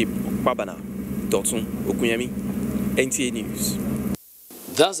Navy ship Babana, Dotun Okunyemi, NTA News.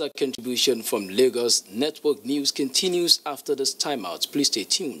 That's a contribution from Lagos. Network News continues after this timeout. Please stay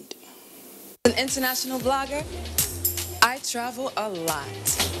tuned. An international blogger, I travel a lot.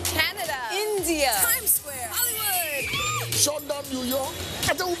 Canada, India, Times Square, Hollywood. Shut down New York,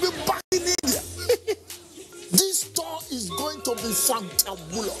 and then we'll be back in India. This tour is going to be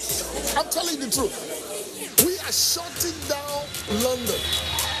fantabulous. I'm telling you the truth. We are shutting down London.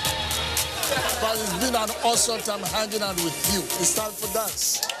 But it's been an awesome time hanging out with you. It's time for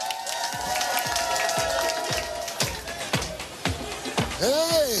dance.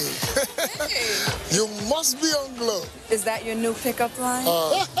 Hey, you must be on Glow. Is that your new pickup line?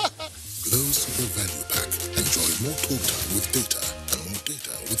 Glow Super Value Pack. Enjoy more talk time with data and more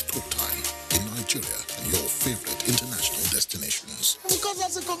data with talk time in Nigeria and your favorite international destinations. Because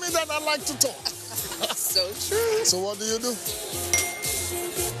as a comedian, I like to talk. So true. So what do you do?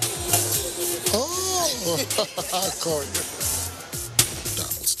 Oh, I'll call you.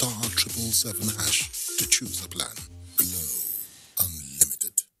 Dial *777# to choose a plan.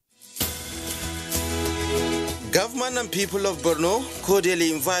 Government and people of Borno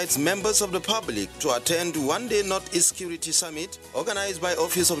cordially invites members of the public to attend one-day North-East Security Summit organized by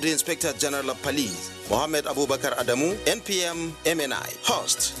Office of the Inspector General of Police, Mohammed Abubakar Adamu, NPM MNI.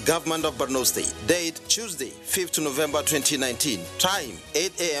 Host, Government of Borno State. Date, Tuesday, 5th November 2019. Time,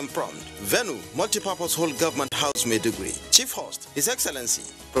 8 a.m. prompt. Venue, Multipurpose Hall Government House, Maiduguri. Chief host, His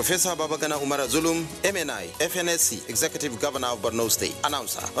Excellency, Professor Babagana Umar Zulum, MNI, FNSC, Executive Governor of Borno State.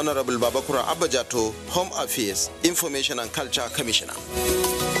 Announcer, Honorable Babakura Abajato, Home Affairs, Information and Culture Commissioner.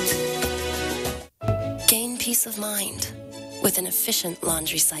 Gain peace of mind with an efficient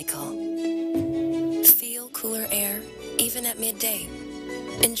laundry cycle. Feel cooler air even at midday.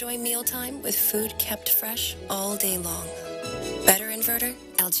 Enjoy mealtime with food kept fresh all day long. Better inverter,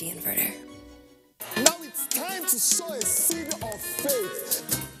 LG Inverter. Now it's time to sow a seed of faith.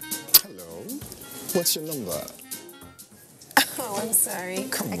 Hello, what's your number? Oh, I'm sorry.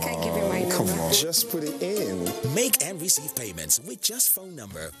 Come I can't give you my number. Come on, just put it in. Make and receive payments with just phone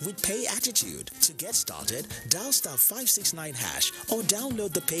number with Pay Attitude. To get started, dial *569# or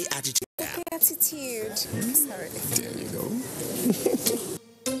download the Pay Attitude app. Pay Attitude. Sorry. There you go.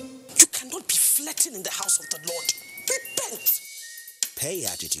 You cannot be flirting in the house of the Lord. Repent. Pay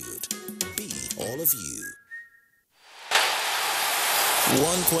Attitude. Be all of you.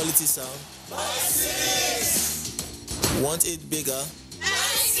 One quality sound. Want it bigger?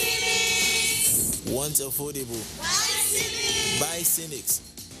 Want affordable? Buy Cynics.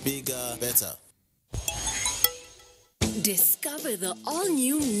 Bigger, better. Discover the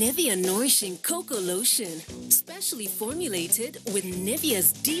all-new Nivea Nourishing Cocoa Lotion, specially formulated with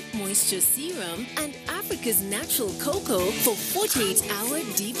Nivea's Deep Moisture Serum and Africa's natural cocoa for 48-hour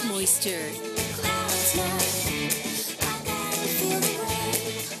deep moisture.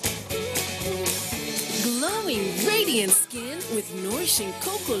 Glowing, radiant skin with nourishing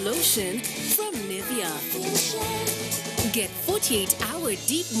cocoa lotion from Nivea. Get 48-hour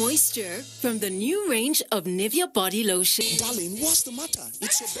deep moisture from the new range of Nivea body lotion. Darling, what's the matter?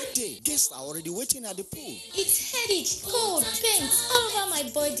 It's your birthday. Guests are already waiting at the pool. It's headache, cold, pains all over my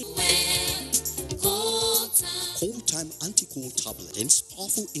body. Cold Time Anti-Cold Tablet and its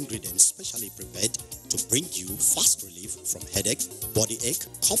powerful ingredients specially prepared to bring you fast relief from headache, body ache,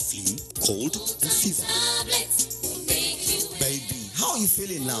 cough, flu, cold, and fever. Baby, how are you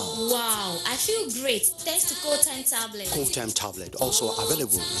feeling now? Wow, I feel great thanks to Cold Time Tablet. Cold Time Tablet also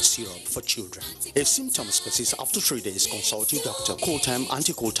available in syrup for children. If symptoms persist after 3 days, consult your doctor. Cold Time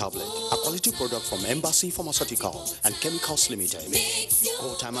Anti-Cold Tablet, a quality product from Embassy Pharmaceutical and Chemicals Limited.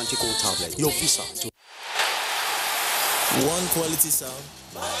 Cold Time Anti-Cold Tablet, your visa to one quality sound.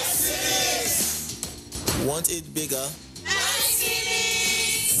 Want it bigger?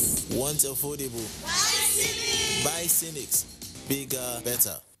 Want affordable? Buy Cynics. Bigger,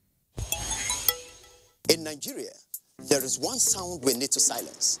 better. In Nigeria, there is one sound we need to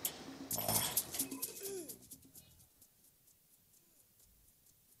silence.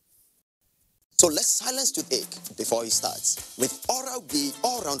 So let's silence toothache before it starts with Oral-B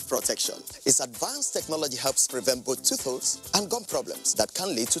All-Round Protection. Its advanced technology helps prevent both tooth holes and gum problems that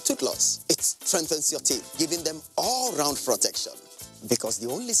can lead to tooth loss. It strengthens your teeth, giving them all-round protection. Because the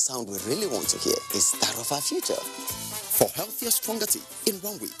only sound we really want to hear is that of our future. For healthier, stronger teeth in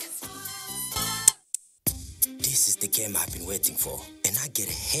 1 week. This is the game I've been waiting for, and I get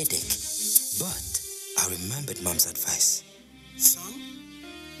a headache. But I remembered Mom's advice. Son,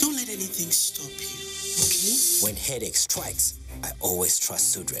 don't let anything stop you, okay? When headache strikes, I always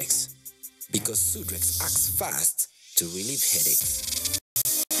trust Sudrex. because Sudrex acts fast to relieve headaches.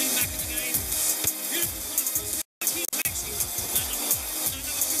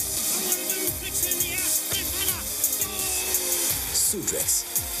 Sudrex,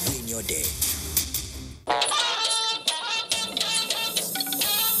 win your day.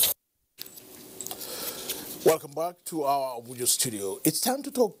 Welcome back to our Abuja studio. It's time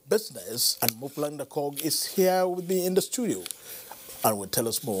to talk business, and Muplan Dakog is here with me in the studio and will tell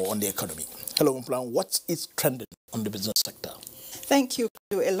us more on the economy. Hello, Muplan. What is trending on the business sector? Thank you.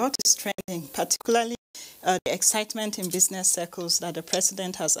 A lot is trending, particularly the excitement in business circles that the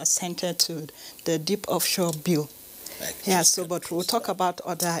president has assented to the deep offshore bill. But we'll talk about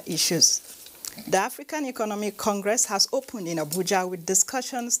other issues. The African Economic Congress has opened in Abuja with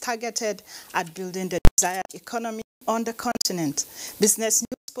discussions targeted at building the desired economy on the continent. Business News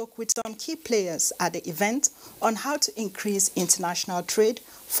spoke with some key players at the event on how to increase international trade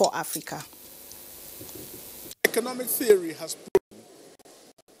for Africa. Economic theory has proven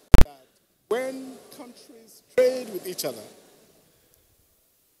that when countries trade with each other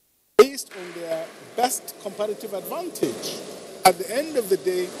based on their best competitive advantage, at the end of the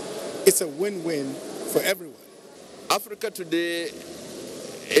day, it's a win-win for everyone. Africa today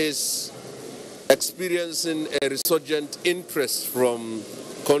is experiencing a resurgent interest from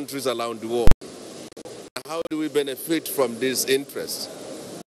countries around the world. How do we benefit from this interest?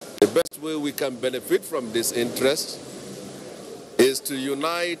 The best way we can benefit from this interest is to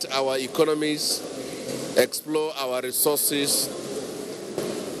unite our economies, explore our resources,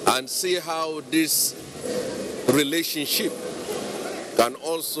 and see how this relationship can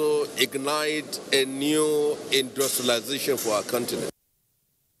also ignite a new industrialization for our continent.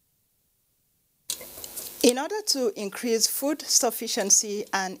 In order to increase food sufficiency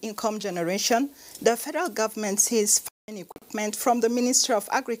and income generation, the federal government says farming equipment from the Ministry of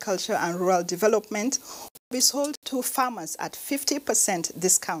Agriculture and Rural Development will be sold to farmers at 50%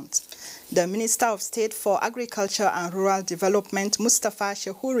 discount. The Minister of State for Agriculture and Rural Development, Mustafa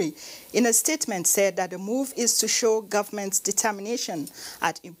Shehuri, in a statement said that the move is to show government's determination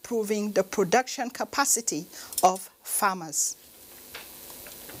at improving the production capacity of farmers.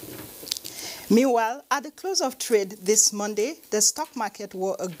 Meanwhile, at the close of trade this Monday, the stock market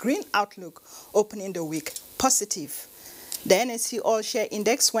wore a green outlook, opening the week positive. The NSE All Share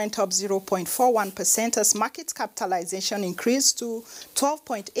Index went up 0.41% as market capitalization increased to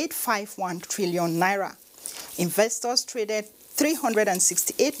 12.851 trillion naira. Investors traded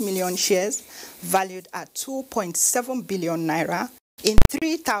 368 million shares valued at 2.7 billion naira in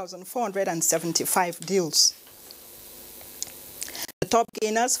 3,475 deals. The top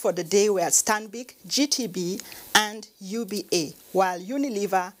gainers for the day were Stanbic, GTB, and UBA, while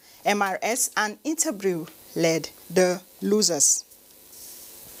Unilever, MRS, and Interbrew led the losers.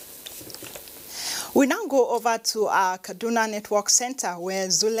 We now go over to our Kaduna Network Center where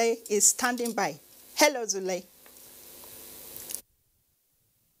Zule is standing by. Hello, Zule.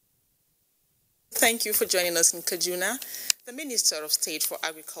 Thank you for joining us in Kaduna. The Minister of State for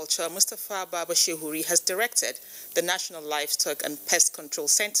Agriculture, Mustafa Baba Shehuri, has directed the National Livestock and Pest Control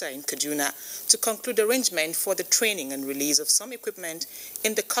Center in Kaduna to conclude arrangement for the training and release of some equipment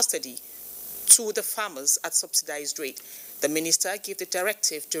in the custody to the farmers at subsidized rate. The minister gave the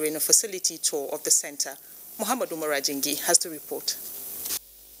directive during a facility tour of the center. Muhammad Umar Ajingi has the report.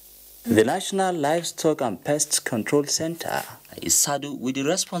 The National Livestock and Pest Control Center is saddled with the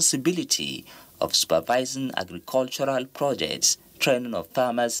responsibility of supervising agricultural projects, training of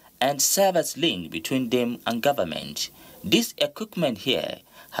farmers, and serve as link between them and government. This equipment here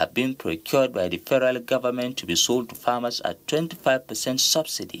have been procured by the federal government to be sold to farmers at 25%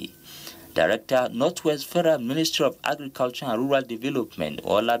 subsidy. Director, Northwest Federal Ministry of Agriculture and Rural Development,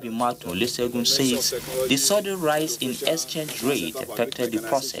 Olabi Martin Olusegun, says the sudden rise in exchange rate affected the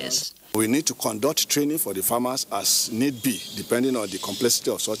process. We need to conduct training for the farmers as need be, depending on the complexity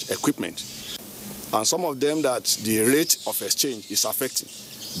of such equipment. And some of them that the rate of exchange is affecting.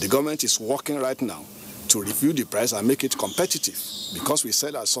 The government is working right now to review the price and make it competitive, because we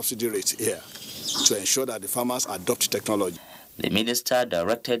sell at subsidy rate here to ensure that the farmers adopt technology. The minister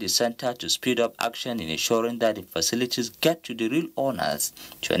directed the center to speed up action in ensuring that the facilities get to the real owners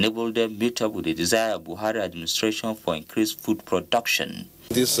to enable them meet up with the desire of Buhari administration for increased food production.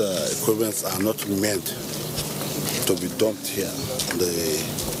 These equipments are not meant to be dumped here. They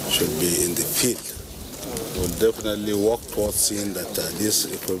should be in the field. We'll definitely work towards seeing that these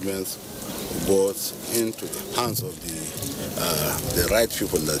equipment goes into the hands of the right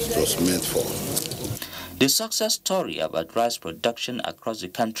people that it was meant for. The success story about rice production across the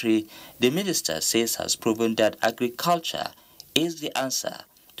country, the minister says, has proven that agriculture is the answer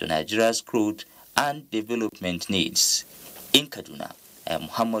to Nigeria's growth and development needs. In Kaduna, I am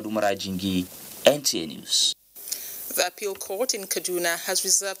Muhammad Umar Ajingi, NTA News. The appeal court in Kaduna has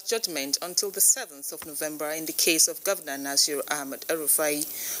reserved judgment until the 7th of November in the case of Governor Nasir Ahmed El-Rufai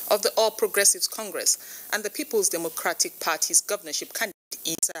of the All Progressives Congress and the People's Democratic Party's governorship candidate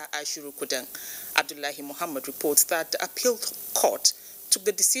Isa Ashuru Kudang. Abdullahi Muhammad reports that the appeal court took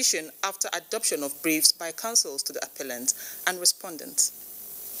the decision after adoption of briefs by counsels to the appellant and respondents.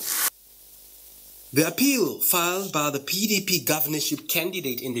 The appeal filed by the PDP governorship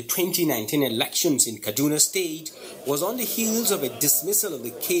candidate in the 2019 elections in Kaduna State was on the heels of a dismissal of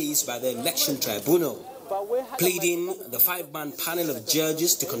the case by the election tribunal, pleading the 5-man panel of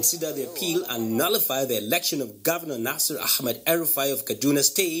judges to consider the appeal and nullify the election of Governor Nasir Ahmed El-Rufai of Kaduna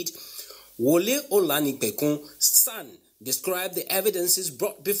State. Wole Olanipekun, son, described the evidences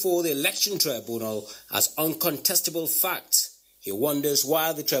brought before the election tribunal as uncontestable facts. He wonders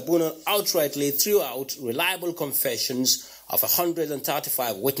why the tribunal outrightly threw out reliable confessions of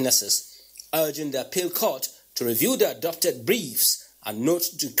 135 witnesses, urging the appeal court to review the adopted briefs and note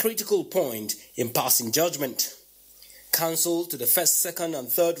the critical point in passing judgment. Counsel to the first, second, and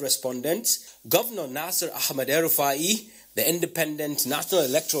third respondents, Governor Nasir Ahmed El-Rufai, the Independent National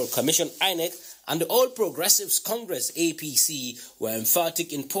Electoral Commission (INEC), and the All Progressives Congress (APC) were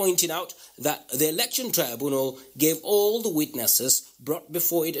emphatic in pointing out that the election tribunal gave all the witnesses brought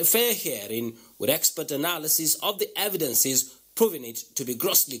before it a fair hearing with expert analysis of the evidences, proving it to be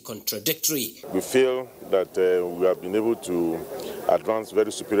grossly contradictory. We feel that we have been able to advance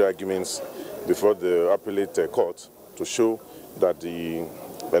very superior arguments before the appellate court to show that the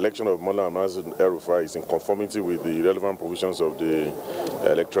election of Mullah Nasir El-Rufai is in conformity with the relevant provisions of the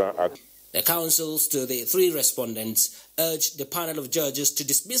Electoral Act. The counsels to the 3 respondents urged the panel of judges to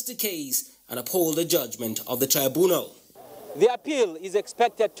dismiss the case and uphold the judgment of the tribunal. The appeal is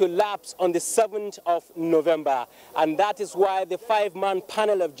expected to lapse on the 7th of November, and that is why the 5-man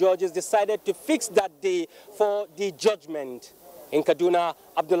panel of judges decided to fix that day for the judgment. In Kaduna,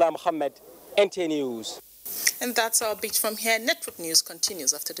 Abdullah Muhammad, NTA News. And that's our beat from here. Network News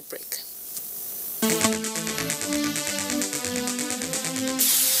continues after the break.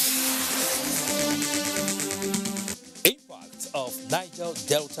 Impact of Niger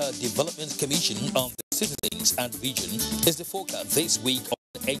Delta Development Commission on the citizens and region is the focus this week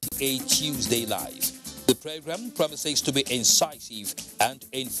on NTA Tuesday Live. The program promises to be incisive and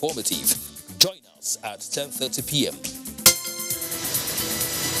informative. Join us at 10:30 p.m.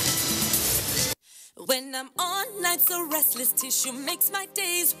 When I'm on night so restless, tissue makes my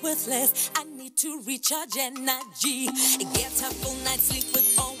days worthless. I need to recharge energy. Get a full night's sleep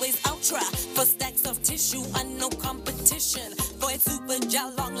with Always Ultra. For stacks of tissue and no competition. For a super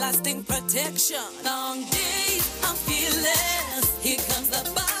gel long-lasting protection. Long days, I'm fearless. Here comes the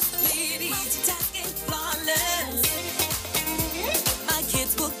boss lady. Multitasking flawless. My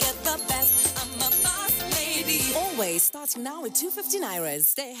kids will get the best. I'm a boss lady. Always, starting now with 250 Nairas.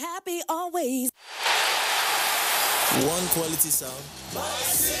 Stay happy always. One quality sound.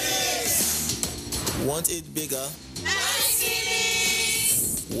 Want it bigger?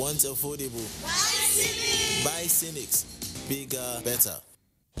 Want affordable? Buy Cynics. Bigger, better.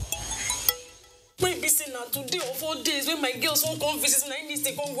 When be saying now today or 4 days when my girls won't come visit me, I need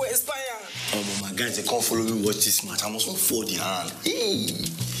to come go expire. Oh, but my guys, they can't follow me watch this match. I must not fold the hand. Hey,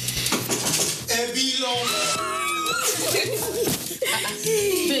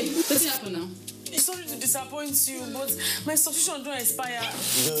 Babe, what's happening now? Sorry to disappoint you, but my subscription don't expire.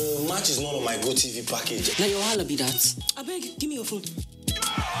 The match is not on my GoTV package. Now your holla be that. I beg, give me your phone.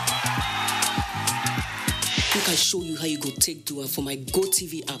 Make I show you how you go take do for my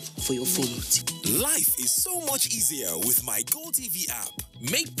GoTV app for your phone. Life is so much easier with my GoTV app.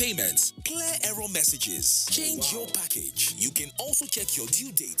 Make payments, clear error messages, change your package. You can also check your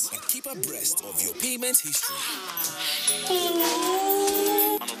due dates and keep abreast of your payment history.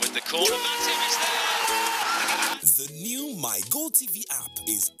 With the corner, Matip is there. The new My GoTV app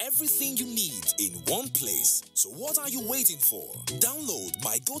is everything you need in one place. So what are you waiting for? Download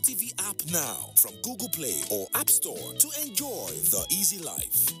My GoTV app now from Google Play or App Store to enjoy the easy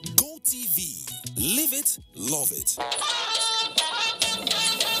life. GoTV. Live it, love it.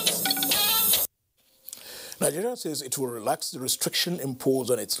 Nigeria says it will relax the restriction imposed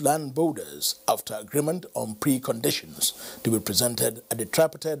on its land borders after agreement on preconditions to be presented at the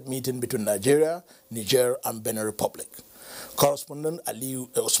tripartite meeting between Nigeria, Niger, and Benin Republic. Correspondent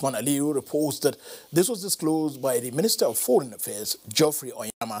Osman Aliyu reports that this was disclosed by the Minister of Foreign Affairs, Geoffrey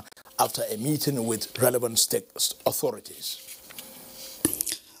Onyema, after a meeting with relevant state authorities.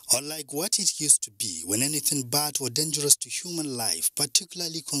 Unlike what it used to be when anything bad or dangerous to human life,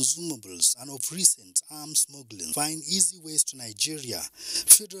 particularly consumables and of recent arms smuggling, find easy ways to Nigeria,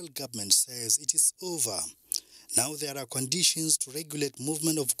 federal government says it is over. Now there are conditions to regulate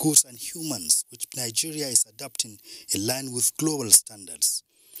movement of goods and humans, which Nigeria is adopting in line with global standards.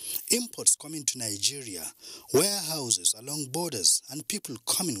 Imports coming to Nigeria, warehouses along borders, and people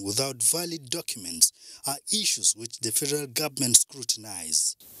coming without valid documents are issues which the federal government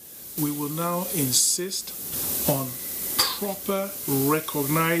scrutinize. We will now insist on proper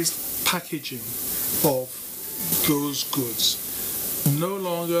recognized packaging of those goods. No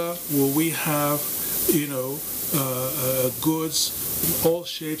longer will we have, goods, all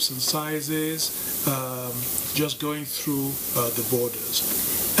shapes and sizes, just going through the borders.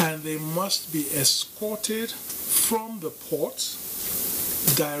 And they must be escorted from the port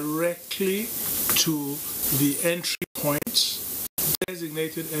directly to the entry points,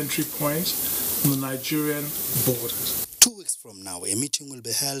 designated entry points on the Nigerian borders. 2 weeks from now, a meeting will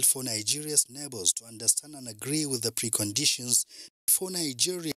be held for Nigeria's neighbors to understand and agree with the preconditions before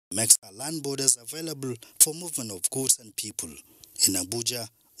Nigeria makes our land borders available for movement of goods and people. In Abuja,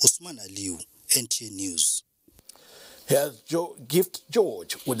 Usman Aliu, NTA News. Here's Gift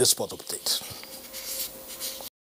George with the sport update.